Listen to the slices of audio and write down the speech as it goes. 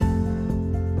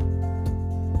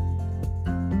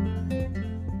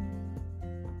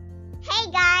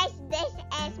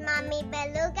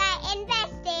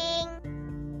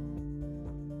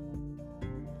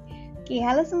Oke,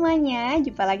 halo semuanya,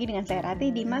 jumpa lagi dengan saya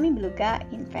Rati di Mami Beluga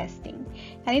Investing.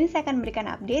 Kali ini saya akan memberikan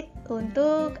update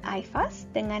untuk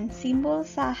iFast dengan simbol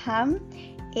saham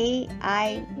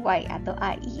AIY atau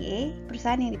AIE,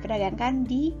 perusahaan yang diperdagangkan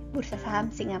di Bursa Saham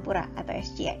Singapura atau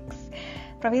SGX.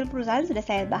 Profil perusahaan sudah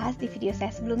saya bahas di video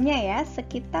saya sebelumnya ya,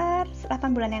 sekitar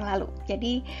 8 bulan yang lalu.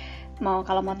 Jadi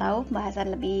kalau mau tahu pembahasan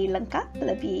lebih lengkap,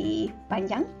 lebih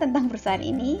panjang tentang perusahaan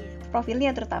ini, profilnya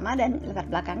terutama dan latar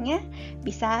belakangnya,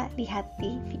 bisa lihat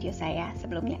di video saya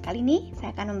sebelumnya. Kali ini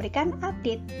saya akan memberikan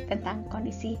update tentang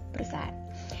kondisi perusahaan.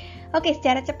 Oke,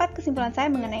 secara cepat kesimpulan saya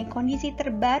mengenai kondisi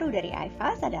terbaru dari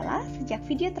iFast adalah sejak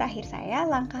video terakhir saya,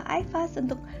 langkah iFast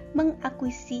untuk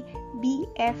mengakuisisi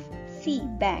BFC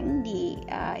Bank di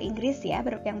Inggris ya,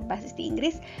 yang berbasis di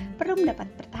Inggris, perlu mendapat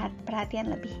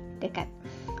perhatian lebih dekat.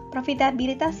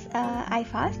 Profitabilitas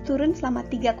iFast turun selama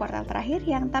 3 kuartal terakhir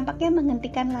yang tampaknya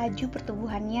menghentikan laju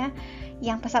pertumbuhannya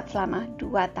yang pesat selama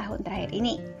 2 tahun terakhir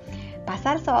ini.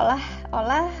 Pasar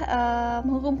seolah-olah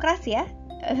menghukum keras ya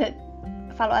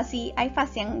valuasi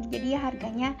iFast yang jadi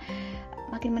harganya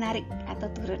makin menarik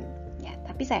atau turun. Ya,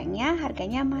 tapi sayangnya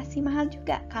harganya masih mahal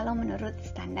juga kalau menurut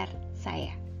standar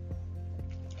saya.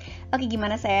 Oke,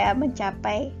 gimana saya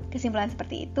mencapai kesimpulan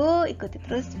seperti itu? Ikuti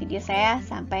terus video saya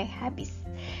sampai habis.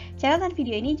 Catatan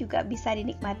video ini juga bisa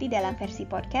dinikmati dalam versi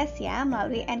podcast ya,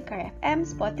 melalui Anchor FM,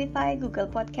 Spotify, Google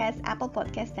Podcast, Apple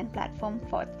Podcast, dan platform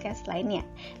podcast lainnya.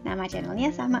 Nama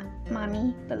channelnya sama,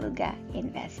 Mami Beluga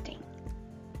Investing.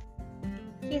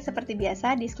 Oke, seperti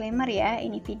biasa, disclaimer ya,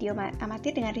 ini video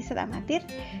amatir dengan riset amatir.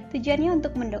 Tujuannya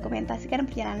untuk mendokumentasikan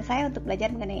perjalanan saya untuk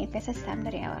belajar mengenai investasi saham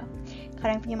dari awal.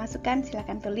 Kalau yang punya masukan,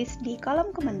 silahkan tulis di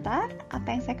kolom komentar.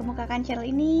 Apa yang saya kemukakan channel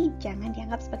ini jangan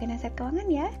dianggap sebagai nasihat keuangan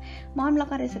ya. Mohon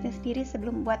melakukan risetnya sendiri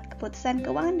sebelum membuat keputusan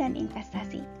keuangan dan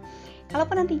investasi.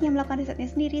 Kalaupun nantinya melakukan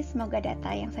risetnya sendiri, semoga data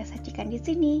yang saya sajikan di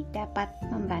sini dapat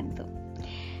membantu.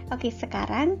 Oke,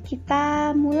 sekarang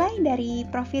kita mulai dari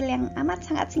profil yang amat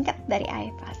sangat singkat dari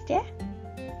iFast ya.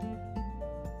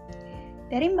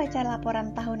 Dari membaca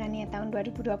laporan tahunannya tahun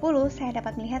 2020, saya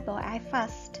dapat melihat bahwa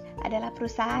iFast adalah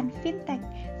perusahaan fintech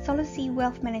solusi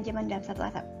wealth management dalam satu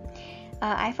atap.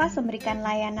 iFast memberikan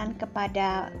layanan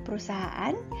kepada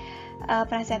perusahaan,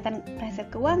 penasihat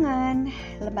keuangan,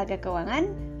 lembaga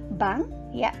keuangan, bank,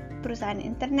 ya, perusahaan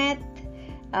internet,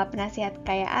 penasihat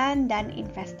kekayaan, dan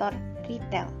investor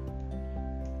retail.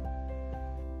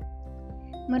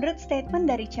 Menurut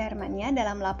statement dari chairman-nya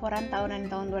dalam laporan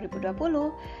tahunan tahun 2020,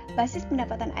 basis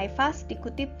pendapatan iFast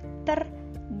dikutip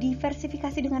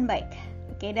terdiversifikasi dengan baik.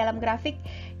 Oke, dalam grafik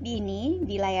di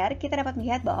layar kita dapat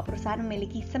melihat bahwa perusahaan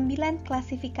memiliki 9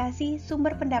 klasifikasi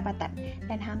sumber pendapatan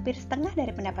dan hampir setengah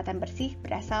dari pendapatan bersih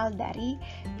berasal dari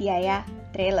biaya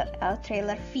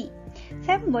trailer fee.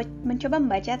 Saya mencoba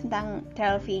membaca tentang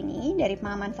trailer fee ini dari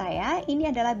pengalaman saya.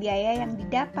 Ini adalah biaya yang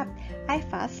didapat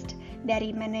iFast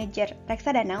dari manajer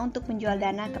reksadana untuk menjual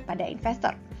dana kepada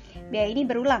investor. Biaya ini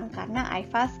berulang karena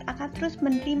iFast akan terus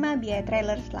menerima biaya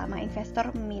trailer selama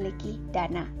investor memiliki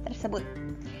dana tersebut.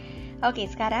 Oke,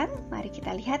 sekarang mari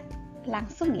kita lihat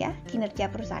langsung ya kinerja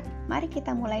perusahaan. Mari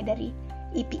kita mulai dari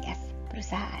EPS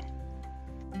perusahaan.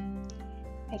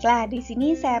 Baiklah, di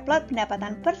sini saya plot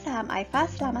pendapatan per saham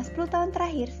iFast selama 10 tahun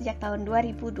terakhir sejak tahun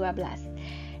 2012.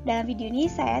 Dalam video ini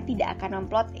saya tidak akan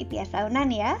memplot EPS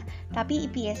tahunan ya, tapi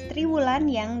EPS triwulan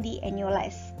yang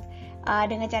di-annualize.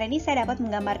 Dengan cara ini saya dapat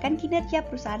menggambarkan kinerja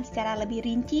perusahaan secara lebih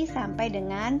rinci sampai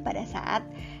dengan pada saat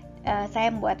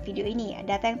saya membuat video ini ya,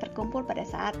 data yang terkumpul pada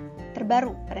saat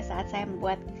terbaru pada saat saya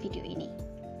membuat video ini.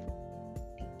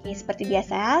 Oke, seperti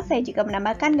biasa, saya juga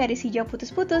menambahkan garis hijau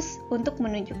putus-putus untuk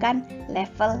menunjukkan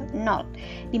level 0,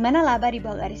 di mana laba di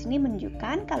bawah garis ini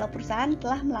menunjukkan kalau perusahaan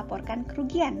telah melaporkan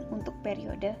kerugian untuk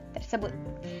periode tersebut.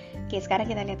 Oke,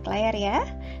 sekarang kita lihat ke layar ya.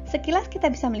 Sekilas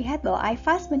kita bisa melihat bahwa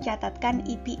iFast mencatatkan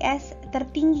EPS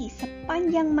tertinggi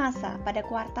sepanjang masa pada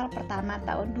kuartal pertama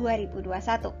tahun 2021.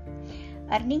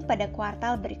 Earning pada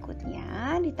kuartal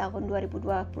berikutnya di tahun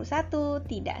 2021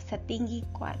 tidak setinggi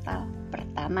kuartal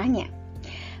pertamanya.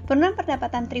 Penurunan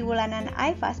pendapatan triwulanan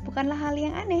iFast bukanlah hal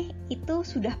yang aneh, itu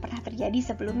sudah pernah terjadi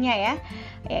sebelumnya ya,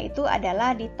 yaitu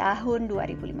adalah di tahun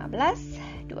 2015,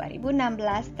 2016,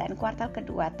 dan kuartal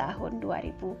kedua tahun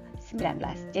 2019.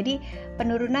 Jadi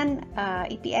penurunan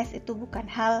EPS itu bukan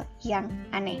hal yang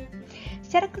aneh.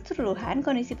 Secara keseluruhan,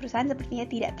 kondisi perusahaan sepertinya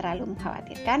tidak terlalu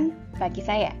mengkhawatirkan bagi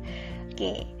saya.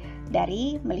 Oke,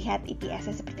 dari melihat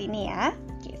EPS-nya seperti ini ya.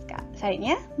 Oke,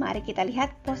 selanjutnya mari kita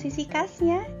lihat posisi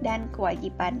kasnya dan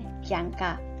kewajiban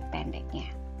jangka pendeknya.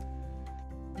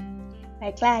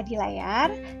 Baiklah, di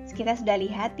layar kita sudah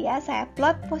lihat ya, saya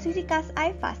plot posisi kas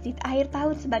iFast di akhir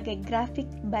tahun sebagai grafik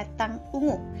batang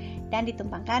ungu dan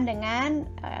ditumpangkan dengan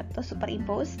atau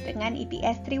superimpose dengan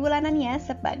EPS triwulanannya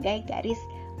sebagai garis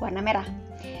warna merah.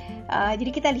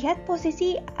 Jadi kita lihat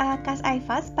posisi kas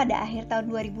IFAS pada akhir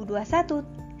tahun 2021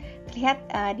 terlihat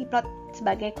di plot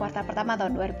sebagai kuartal pertama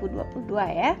tahun 2022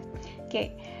 ya.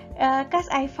 Oke, kas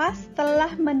IFAS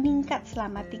telah meningkat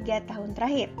selama 3 tahun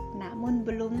terakhir, namun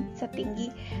belum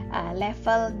setinggi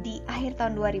level di akhir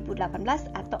tahun 2018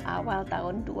 atau awal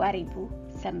tahun 2019.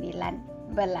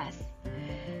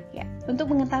 Ya, untuk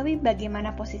mengetahui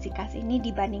bagaimana posisi kas ini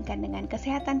dibandingkan dengan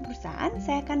kesehatan perusahaan,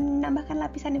 saya akan menambahkan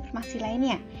lapisan informasi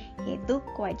lainnya, yaitu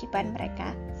kewajiban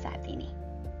mereka saat ini.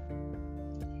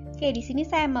 Oke, di sini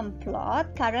saya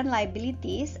memplot current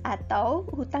liabilities atau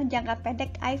hutang jangka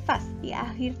pendek IFAS di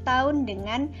akhir tahun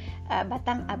dengan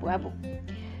batang abu-abu.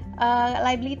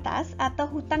 Liabilitas atau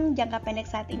hutang jangka pendek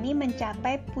saat ini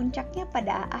mencapai puncaknya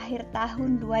pada akhir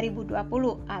tahun 2020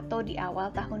 atau di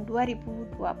awal tahun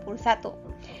 2021.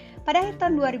 Pada akhir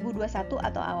tahun 2021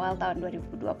 atau awal tahun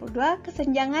 2022,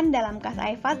 kesenjangan dalam kas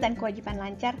IFAS dan kewajiban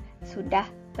lancar sudah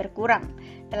berkurang.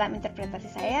 Dalam interpretasi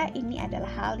saya, ini adalah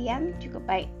hal yang cukup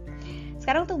baik.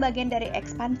 Sekarang untuk bagian dari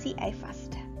ekspansi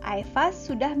IFAS. IFAS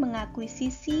sudah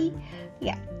mengakuisisi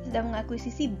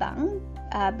bank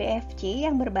BFC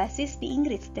yang berbasis di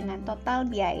Inggris dengan total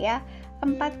biaya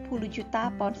 40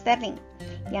 juta pound sterling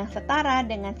yang setara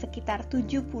dengan sekitar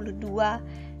 72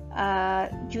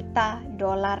 juta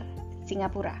dolar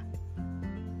Singapura.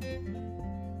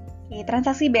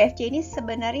 Transaksi BFC ini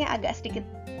sebenarnya agak sedikit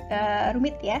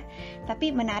rumit ya,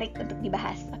 tapi menarik untuk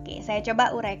dibahas. Oke, saya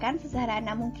coba uraikan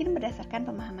sesederhana mungkin berdasarkan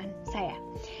pemahaman saya.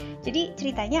 Jadi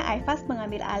ceritanya IFAS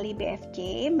mengambil alih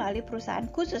BFC melalui perusahaan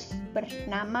khusus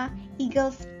bernama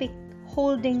Eagles Peak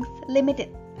Holdings Limited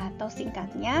atau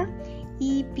singkatnya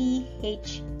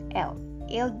EPHL.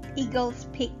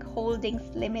 Eagles Peak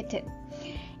Holdings Limited.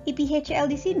 EPHL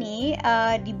di sini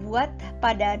dibuat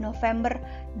pada November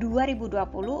 2020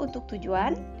 untuk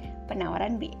tujuan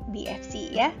penawaran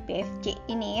BFC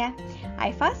ini ya.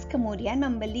 IFAS kemudian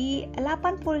membeli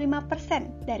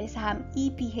 85% dari saham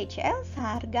EPHL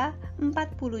seharga 40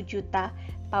 juta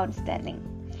pound sterling.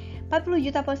 40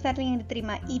 juta pound sterling yang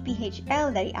diterima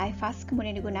EPHL dari IFAS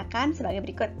kemudian digunakan sebagai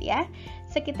berikut ya.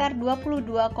 Sekitar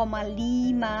 22,5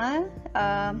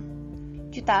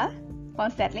 juta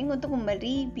pound sterling untuk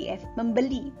membeli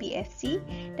BFC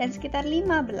dan sekitar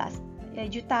 15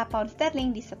 juta pound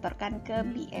sterling disetorkan ke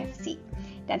BFC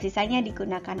dan sisanya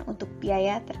digunakan untuk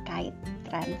biaya terkait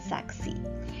transaksi.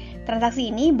 Transaksi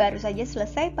ini baru saja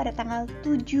selesai pada tanggal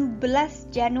 17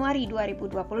 Januari 2022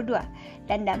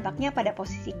 dan dampaknya pada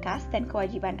posisi kas dan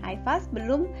kewajiban IFAS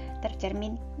belum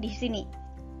tercermin di sini.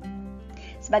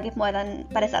 Sebagai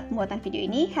pada saat pembuatan video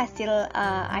ini, hasil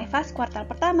IFAS kuartal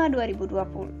pertama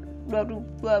 2022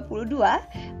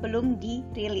 belum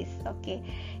dirilis. Oke.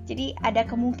 Jadi ada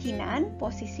kemungkinan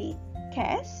posisi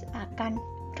cash akan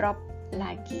drop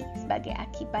lagi sebagai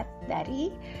akibat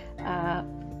dari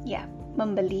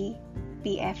membeli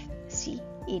BFC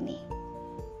ini.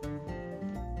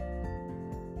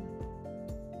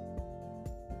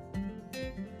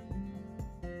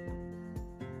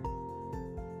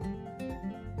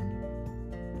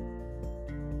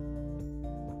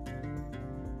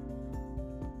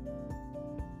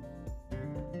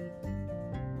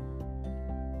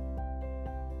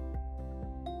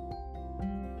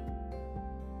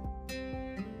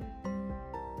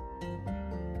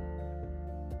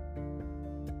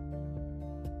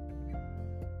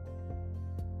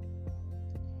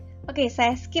 Oke,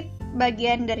 saya skip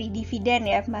bagian dari dividen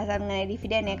ya, pembahasan mengenai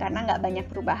dividen ya, karena nggak banyak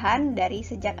perubahan dari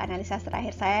sejak analisa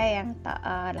terakhir saya yang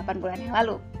 8 bulan yang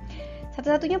lalu.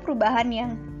 Satu-satunya perubahan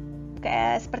yang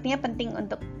sepertinya penting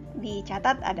untuk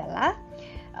dicatat adalah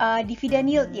dividen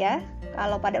yield ya.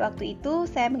 Kalau pada waktu itu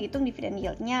saya menghitung dividen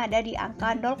yieldnya ada di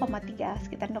angka 0,3,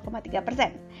 sekitar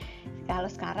 0,3%. Kalau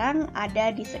sekarang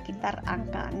ada di sekitar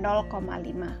angka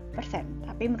 0,5%.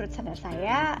 Tapi menurut sadar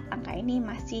saya angka ini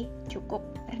masih cukup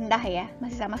rendah ya,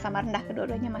 masih sama-sama rendah,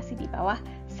 kedua-duanya masih di bawah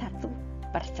 1%.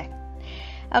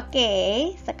 Oke,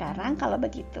 sekarang kalau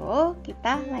begitu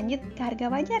kita lanjut ke harga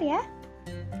wajar ya.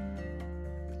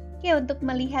 Oke, untuk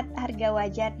melihat harga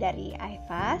wajar dari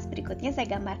IFAS, berikutnya saya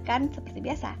gambarkan seperti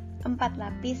biasa 4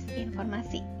 lapis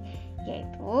informasi,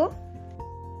 yaitu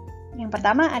yang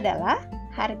pertama adalah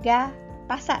harga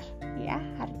pasar ya,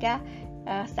 harga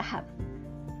saham.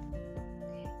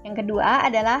 Yang kedua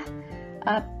adalah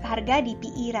harga di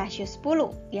PE ratio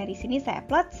 10 yang di sini saya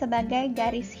plot sebagai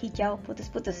garis hijau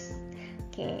putus-putus.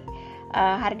 Oke,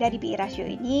 harga di PE ratio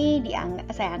ini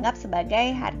saya anggap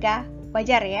sebagai harga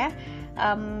wajar ya.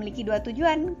 Memiliki dua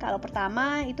tujuan. Kalau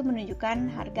pertama itu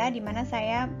menunjukkan harga di mana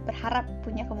saya berharap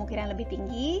punya kemungkinan lebih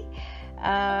tinggi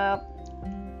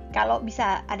kalau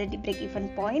bisa ada di break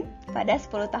even point pada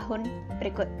 10 tahun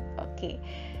berikut. Oke.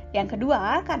 Yang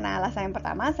kedua, karena alasan yang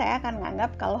pertama, saya akan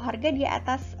menganggap kalau harga di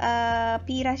atas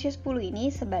PE ratio 10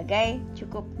 ini sebagai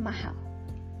cukup mahal.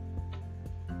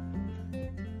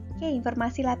 Oke,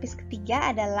 informasi lapis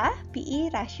ketiga adalah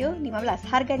PE ratio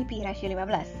 15, harga di PE ratio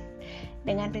 15.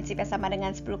 Dengan prinsipnya sama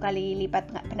dengan 10 kali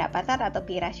lipat pendapatan atau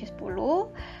PE ratio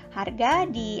 10, harga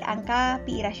di angka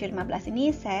PE ratio 15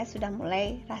 ini saya sudah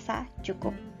mulai rasa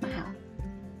cukup mahal.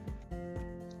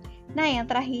 Nah, yang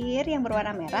terakhir yang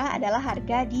berwarna merah adalah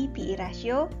harga di PE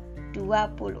ratio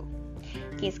 20.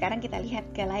 Oke, sekarang kita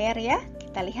lihat ke layar ya.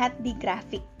 Kita lihat di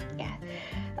grafik ya.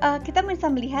 Kita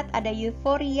bisa melihat ada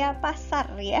euforia pasar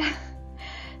ya.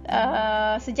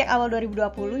 Sejak awal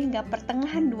 2020 hingga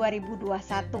pertengahan 2021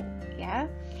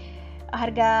 ya.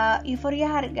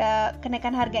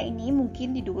 Kenaikan harga ini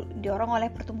mungkin didorong oleh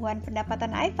pertumbuhan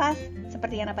pendapatan iFast.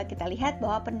 Seperti yang dapat kita lihat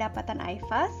bahwa pendapatan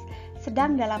iFast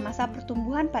sedang dalam masa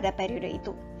pertumbuhan pada periode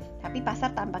itu. Tapi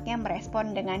pasar tampaknya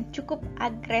merespon dengan cukup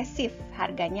agresif,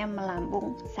 harganya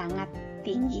melambung sangat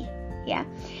tinggi ya.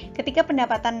 Ketika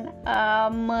pendapatan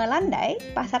melandai,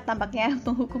 pasar tampaknya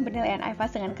menghukum penilaian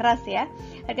iFast dengan keras ya.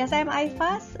 Harga saham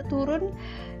iFast turun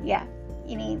ya.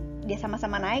 Ini dia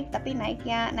sama-sama naik, tapi naik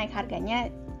harganya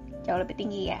jauh lebih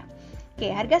tinggi ya. Oke,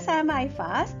 harga saham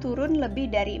iFast turun lebih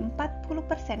dari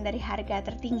 40% dari harga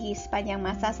tertinggi sepanjang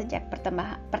masa sejak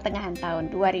pertengahan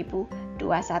tahun 2021.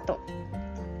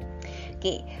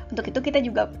 Oke, untuk itu kita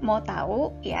juga mau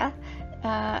tahu ya,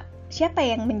 siapa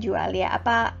yang menjual ya?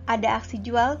 Apa ada aksi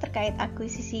jual terkait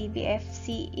akuisisi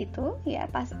BFC itu ya,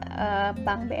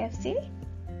 Bank BFC?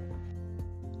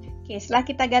 Oke, setelah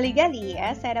kita gali-gali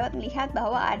ya, saya dapat melihat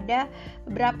bahwa ada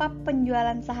beberapa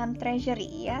penjualan saham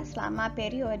treasury ya selama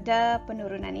periode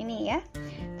penurunan ini ya.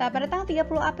 Pada tanggal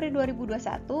 30 April 2021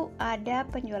 ada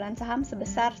penjualan saham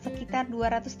sebesar sekitar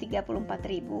 234.000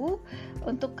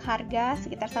 untuk harga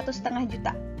sekitar 1,5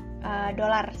 juta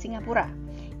dolar Singapura.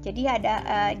 Jadi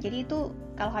jadi itu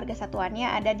kalau harga satuannya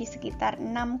ada di sekitar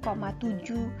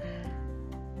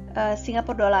 6,7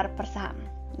 Singapura dolar per saham.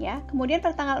 Ya, kemudian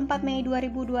pada tanggal 4 Mei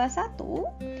 2021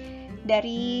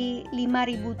 dari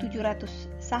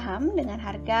 5.700 saham dengan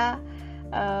harga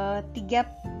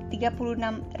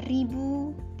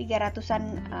 36.300-an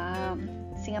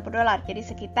Singapura dolar, jadi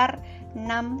sekitar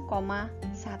 6,1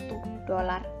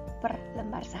 dolar per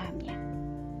lembar sahamnya.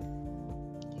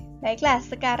 Baiklah,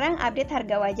 sekarang update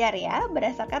harga wajar ya.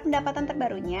 Berdasarkan pendapatan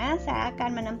terbarunya, saya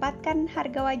akan menempatkan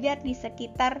harga wajar di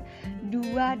sekitar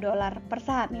 2 dolar per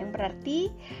saham, yang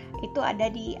berarti itu ada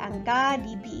di angka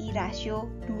di PE ratio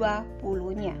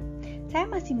 20-nya. Saya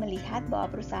masih melihat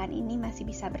bahwa perusahaan ini masih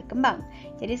bisa berkembang.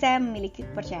 Jadi saya memiliki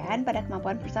kepercayaan pada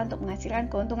kemampuan perusahaan untuk menghasilkan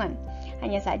keuntungan.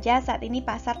 Hanya saja saat ini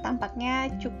pasar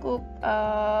tampaknya cukup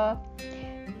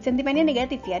sentimennya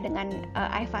negatif ya dengan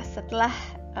iFast setelah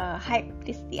hype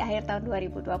di akhir tahun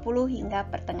 2020 hingga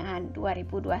pertengahan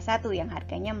 2021 yang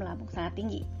harganya melambung sangat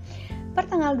tinggi. Per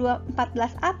tanggal 14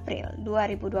 April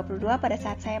 2022 pada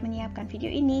saat saya menyiapkan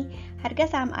video ini, harga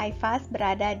saham iFast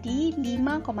berada di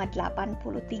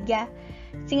 5,83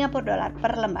 Singapura dolar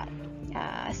per lembar.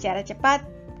 Secara cepat,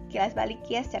 kilas balik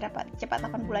ya, secara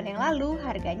cepat 8 bulan yang lalu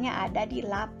harganya ada di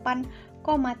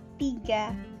 8,31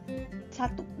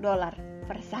 dolar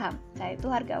per saham. Saat itu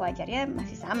harga wajarnya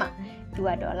masih sama,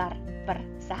 2 dolar per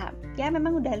saham. Ya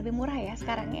memang udah lebih murah ya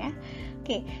sekarang ya.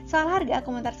 Oke, soal harga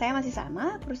komentar saya masih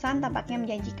sama. Perusahaan tampaknya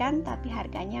menjanjikan, tapi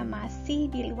harganya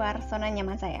masih di luar zona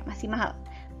nyaman saya, masih mahal.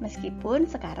 Meskipun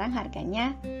sekarang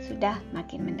harganya sudah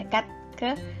makin mendekat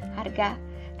ke harga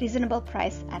reasonable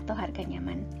price atau harga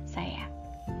nyaman saya.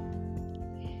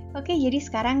 Oke, jadi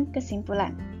sekarang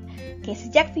kesimpulan. Oke,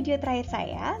 sejak video terakhir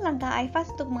saya, langkah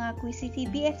iFast untuk mengakuisisi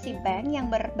BFC Bank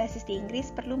yang berbasis di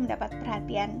Inggris perlu mendapat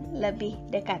perhatian lebih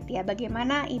dekat ya.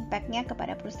 Bagaimana impact-nya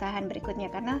kepada perusahaan berikutnya,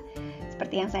 karena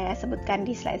seperti yang saya sebutkan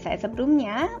di slide saya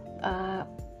sebelumnya,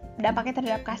 dampaknya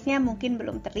terhadap kasnya mungkin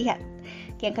belum terlihat.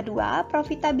 Yang kedua,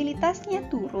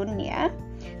 profitabilitasnya turun ya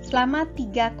selama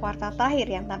 3 kuartal terakhir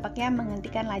yang tampaknya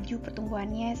menghentikan laju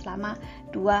pertumbuhannya selama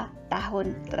 2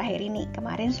 tahun terakhir ini.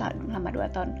 Kemarin selama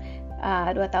 2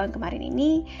 tahun kemarin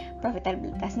ini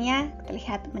profitabilitasnya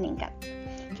terlihat meningkat.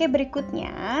 Oke,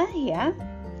 berikutnya ya,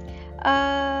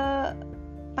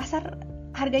 pasar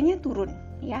harganya turun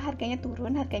ya, harganya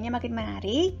makin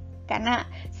menarik karena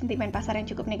sentimen pasar yang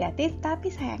cukup negatif,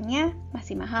 tapi sayangnya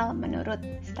masih mahal menurut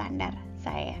standar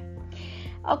saya.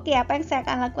 Oke, apa yang saya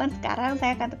akan lakukan sekarang?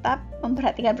 Saya akan tetap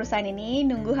memperhatikan perusahaan ini,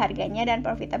 nunggu harganya dan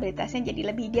profitabilitasnya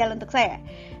jadi lebih ideal untuk saya.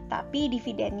 Tapi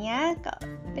dividennya,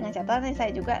 dengan catatan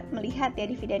saya juga melihat ya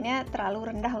dividennya terlalu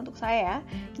rendah untuk saya,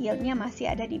 yieldnya masih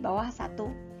ada di bawah 1%.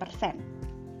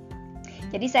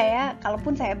 Jadi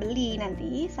kalaupun saya beli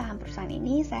nanti saham perusahaan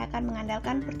ini, saya akan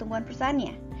mengandalkan pertumbuhan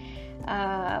perusahaannya,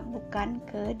 bukan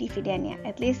ke dividennya,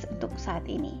 at least untuk saat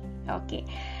ini. Oke.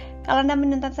 Kalau Anda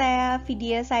menonton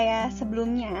video saya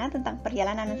sebelumnya tentang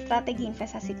perjalanan dan strategi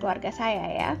investasi keluarga saya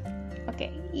ya. Oke,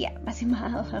 iya masih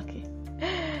mahal. Oke.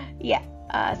 Iya,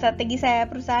 strategi saya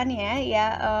perusahaannya ya,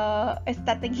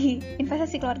 strategi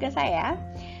investasi keluarga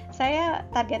saya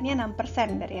targetnya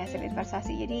 6% dari hasil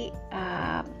investasi. Jadi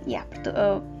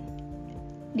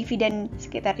dividen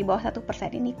sekitar di bawah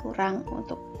 1% ini kurang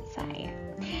untuk saya.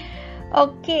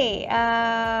 Oke,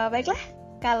 baiklah.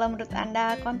 Kalau menurut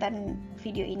Anda konten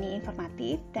video ini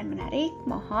informatif dan menarik,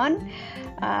 mohon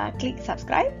klik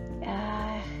subscribe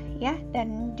ya,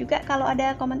 dan juga kalau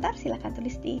ada komentar silahkan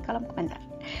tulis di kolom komentar.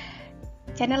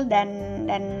 Channel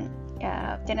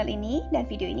channel ini dan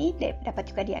video ini dapat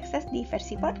juga diakses di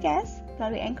versi podcast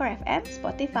melalui Anchor FM,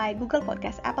 Spotify, Google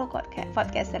Podcast, Apple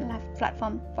Podcast, dan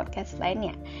platform podcast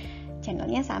lainnya.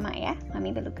 Channelnya sama ya, Mami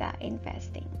Beluga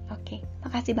Investing. Oke,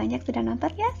 makasih banyak sudah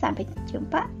nonton ya. Sampai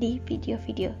jumpa di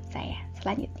video-video saya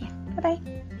selanjutnya.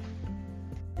 Bye-bye.